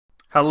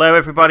Hello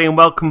everybody and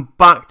welcome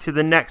back to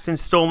the next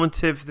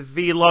instalment of the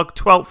Vlog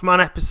 12th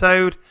Man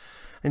episode.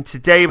 And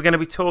today we're going to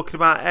be talking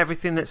about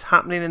everything that's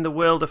happening in the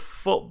world of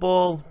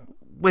football,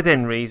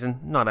 within reason.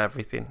 Not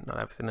everything,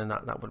 and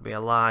that would be a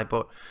lie,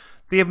 but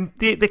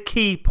the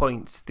key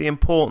points, the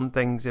important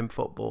things in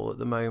football at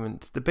the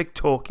moment, the big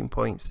talking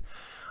points.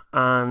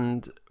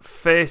 And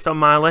first on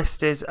my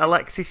list is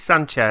Alexis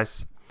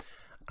Sanchez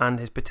and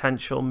his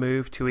potential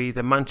move to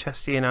either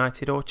Manchester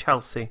United or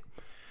Chelsea.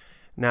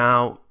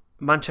 Now,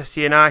 Manchester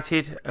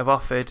United have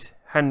offered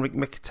Henrik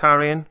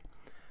Mkhitaryan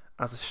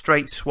as a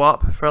straight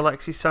swap for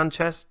Alexis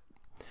Sanchez.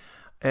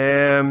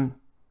 Will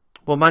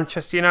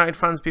Manchester United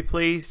fans be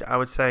pleased? I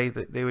would say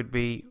that they would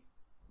be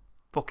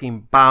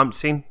fucking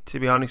bouncing, to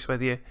be honest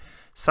with you.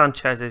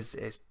 Sanchez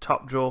is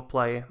top draw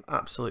player,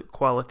 absolute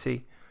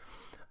quality,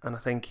 and I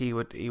think he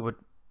would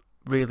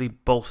really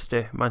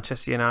bolster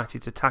Manchester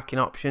United's attacking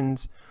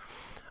options.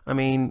 I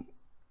mean,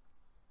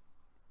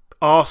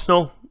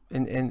 Arsenal,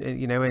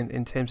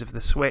 in terms of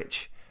the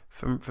switch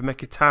for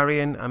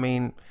Mkhitaryan, I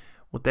mean,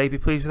 would they be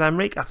pleased with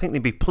Henrik? I think they'd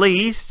be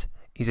pleased.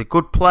 He's a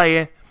good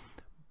player,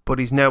 but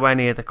he's nowhere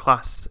near the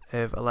class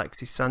of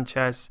Alexis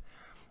Sanchez,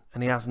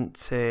 and he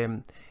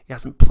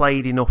hasn't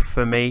played enough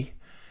for me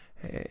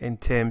in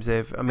terms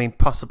of, I mean,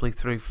 possibly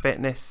through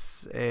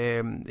fitness,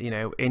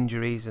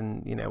 injuries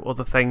and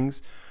other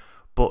things,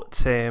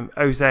 but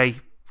Jose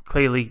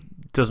clearly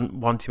doesn't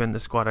want him in the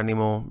squad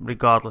anymore,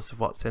 regardless of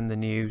what's in the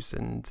news,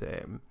 and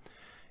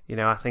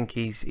I think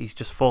he's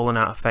just fallen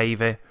out of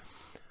favour.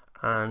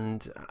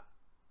 And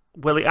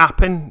will it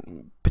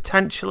happen?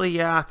 Potentially,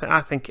 yeah.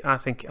 I think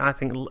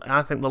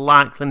the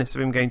likeliness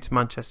of him going to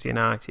Manchester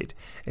United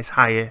is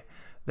higher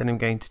than him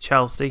going to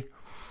Chelsea.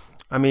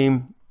 I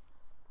mean,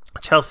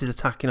 Chelsea's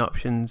attacking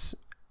options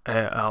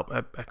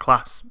are a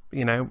class,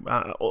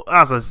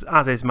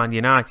 as is Man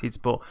United's,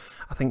 but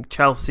I think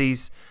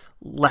Chelsea's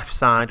left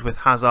side with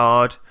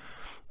Hazard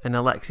and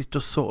Alexis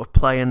does sort of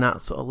play in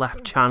that sort of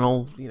left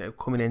channel,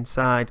 coming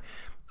inside.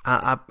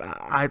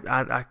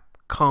 I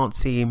can't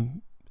see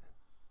him.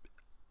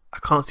 I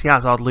can't see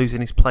Hazard losing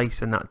his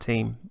place in that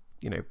team,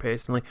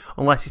 personally,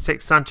 unless he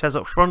takes Sanchez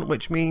up front,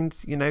 which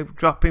means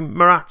dropping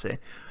Morata.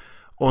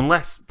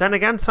 Unless, then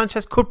again,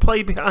 Sanchez could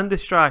play behind the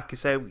striker,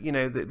 so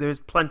there's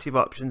plenty of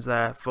options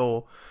there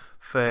for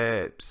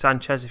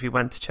Sanchez if he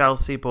went to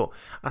Chelsea, but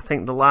I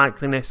think the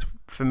likeliness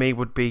for me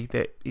would be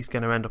that he's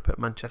going to end up at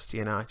Manchester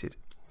United.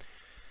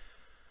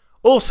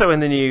 Also in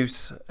the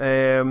news,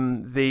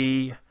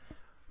 the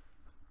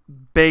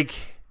big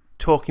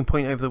talking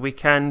point over the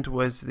weekend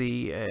was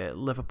the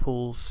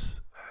Liverpool's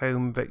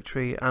home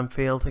victory at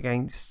Anfield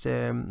against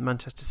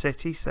Manchester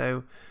City.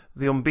 So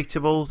the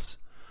unbeatables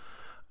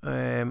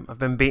have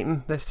been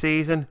beaten this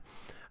season,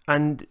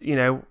 and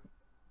to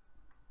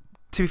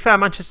be fair,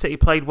 Manchester City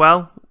played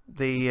well.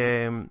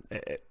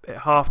 At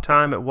half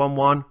time at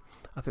 1-1,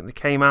 I think they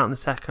came out in the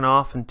second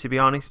half, and to be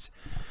honest,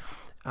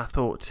 I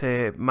thought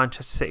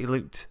Manchester City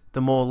looked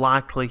the more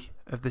likely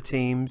of the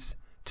teams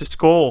to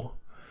score.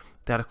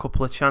 They had a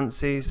couple of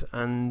chances,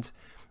 and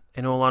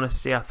in all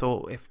honesty, I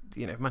thought if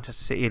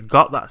Manchester City had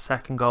got that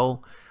second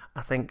goal,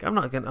 I think I'm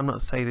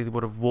not saying they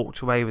would have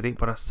walked away with it,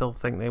 but I still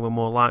think they were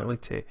more likely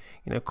to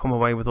come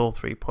away with all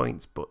 3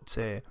 points. But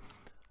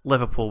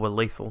Liverpool were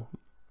lethal,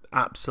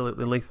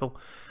 absolutely lethal,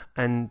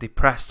 and they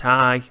pressed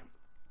high,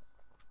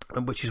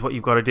 which is what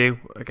you've got to do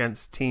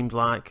against teams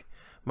like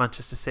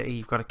Manchester City.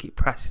 You've got to keep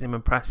pressing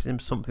him,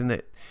 something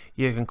that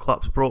Jurgen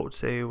Klopp's brought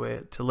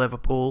to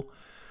Liverpool.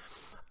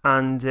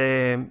 And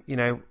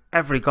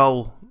every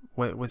goal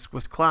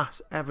was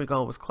class. Every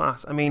goal was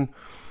class. I mean,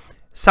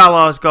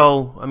 Salah's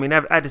goal, I mean,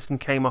 Ederson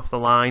came off the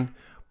line,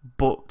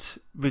 but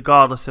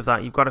regardless of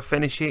that, you've got to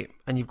finish it,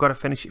 and you've got to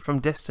finish it from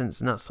distance,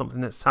 and that's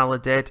something that Salah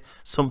did,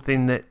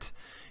 something that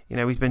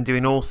he's been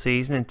doing all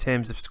season in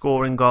terms of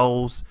scoring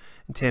goals,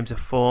 in terms of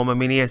form. I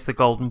mean, he is the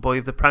golden boy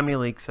of the Premier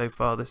League so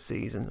far this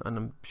season, and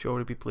I'm sure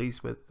he'll be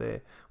pleased with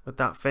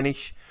that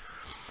finish.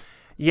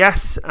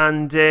 Yes,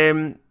 and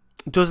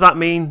does that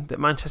mean that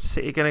Manchester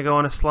City are going to go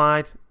on a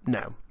slide?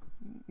 No,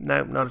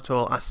 not at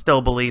all. I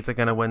still believe they're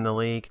going to win the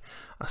league.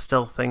 I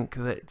still think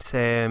that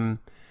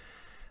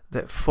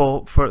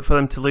for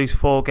them to lose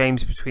 4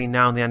 games between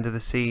now and the end of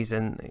the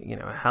season,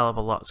 a hell of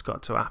a lot's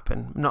got to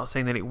happen. I'm not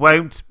saying that it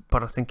won't,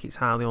 but I think it's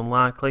highly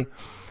unlikely.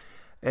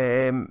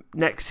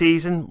 Next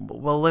season,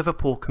 will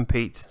Liverpool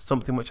compete?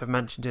 Something which I've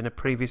mentioned in a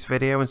previous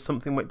video, and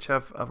something which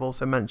I've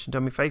also mentioned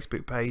on my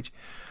Facebook page.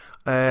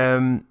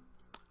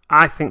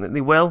 I think that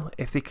they will,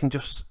 if they can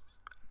just,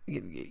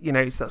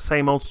 it's that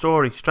same old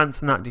story,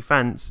 strengthen that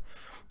defence,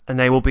 and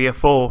they will be a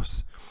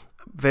force.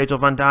 Virgil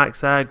van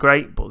Dijk's there,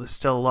 great, but there's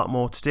still a lot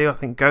more to do. I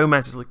think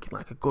Gomez is looking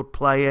like a good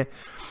player,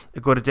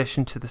 a good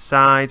addition to the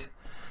side.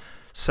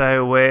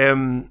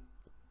 So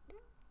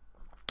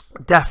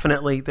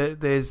definitely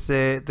there's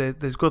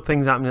good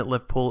things happening at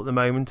Liverpool at the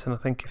moment, and I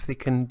think if they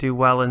can do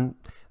well in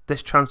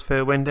this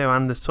transfer window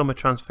and the summer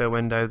transfer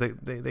window,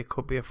 they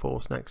could be a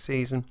force next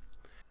season.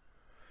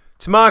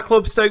 To my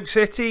club, Stoke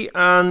City,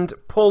 and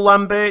Paul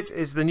Lambert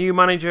is the new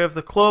manager of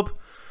the club,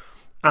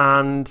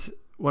 and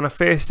when I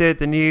first heard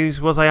the news,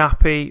 was I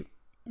happy?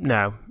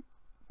 No.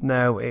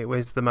 No, it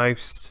was the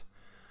most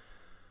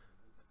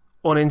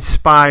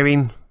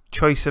uninspiring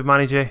choice of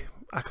manager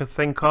I could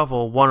think of,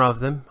 or one of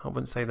them. I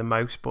wouldn't say the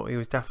most, but he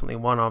was definitely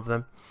one of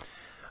them.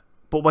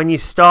 But when you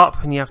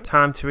stop and you have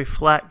time to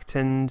reflect,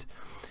 and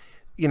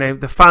you know,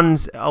 the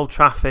fans at Old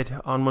Trafford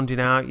on Monday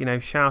night, you know,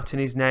 shouting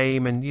his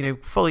name and, you know,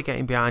 fully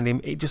getting behind him,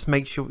 it just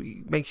makes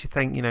you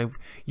think, you know,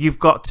 you've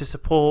got to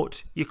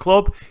support your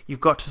club,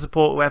 you've got to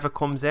support whoever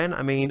comes in.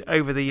 I mean,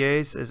 over the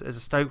years, as a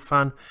Stoke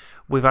fan,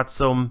 we've had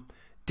some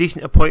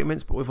decent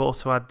appointments, but we've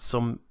also had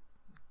some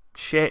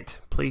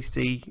shit. Please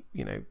see,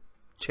 you know,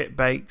 Chip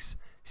Bakes,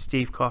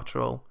 Steve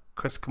Cotterill,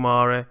 Chris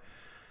Kamara,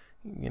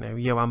 you know,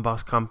 Johan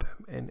Boskamp,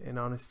 in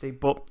honesty.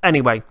 But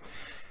anyway,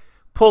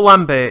 Paul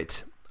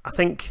Lambert, I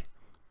think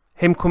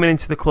him coming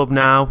into the club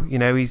now, you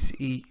know,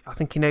 I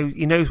think he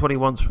knows what he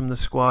wants from the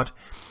squad.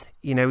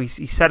 You know, he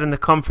said in the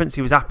conference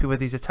he was happy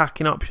with his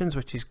attacking options,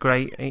 which is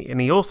great, and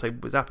he also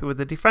was happy with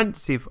the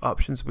defensive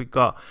options we've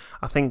got.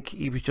 I think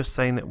he was just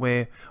saying that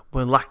we're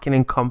lacking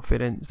in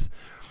confidence,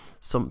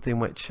 something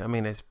which, I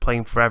mean, is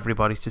plain for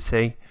everybody to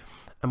see,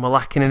 and we're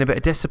lacking in a bit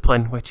of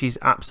discipline, which he's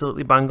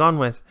absolutely bang on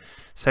with.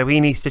 So he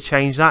needs to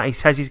change that. He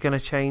says he's going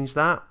to change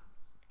that.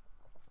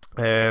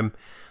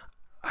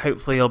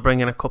 Hopefully he'll bring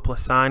in a couple of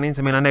signings.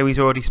 I mean, I know he's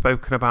already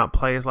spoken about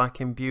players like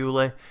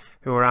Mbule,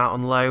 who are out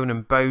on loan,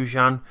 and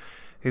Bojan,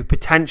 who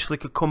potentially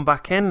could come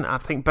back in. I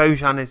think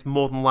Bojan is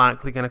more than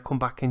likely going to come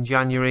back in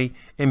January.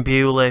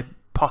 Mbule,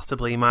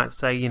 possibly, you might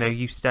say, you know,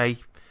 you stay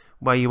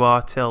where you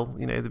are till,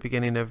 you know, the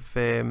beginning of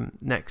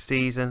next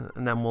season,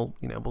 and then we'll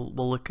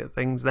look at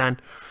things then.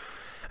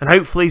 And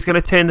hopefully he's going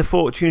to turn the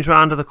fortunes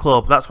around of the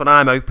club. That's what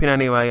I'm hoping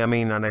anyway. I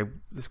mean, I know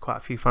there's quite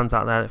a few fans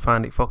out there that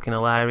find it fucking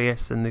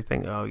hilarious, and they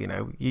think, oh, you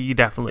know, you're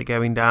definitely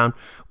going down,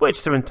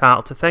 which they're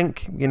entitled to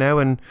think, you know.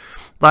 And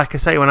like I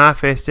say, when I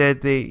first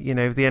heard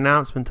the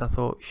announcement, I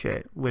thought,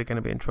 shit, we're going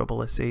to be in trouble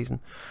this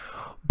season.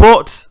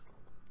 But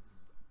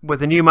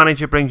with a new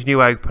manager brings new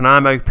hope, and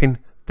I'm hoping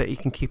that he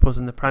can keep us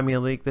in the Premier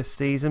League this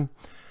season.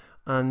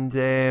 And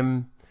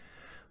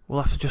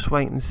we'll have to just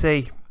wait and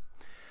see.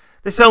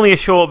 This is only a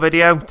short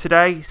video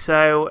today,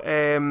 so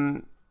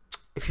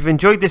if you've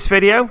enjoyed this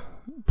video,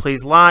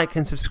 please like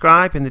and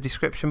subscribe in the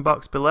description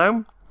box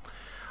below,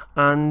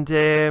 and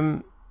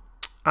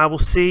I will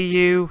see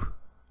you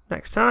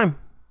next time.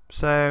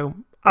 So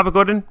have a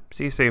good one.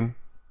 See you soon.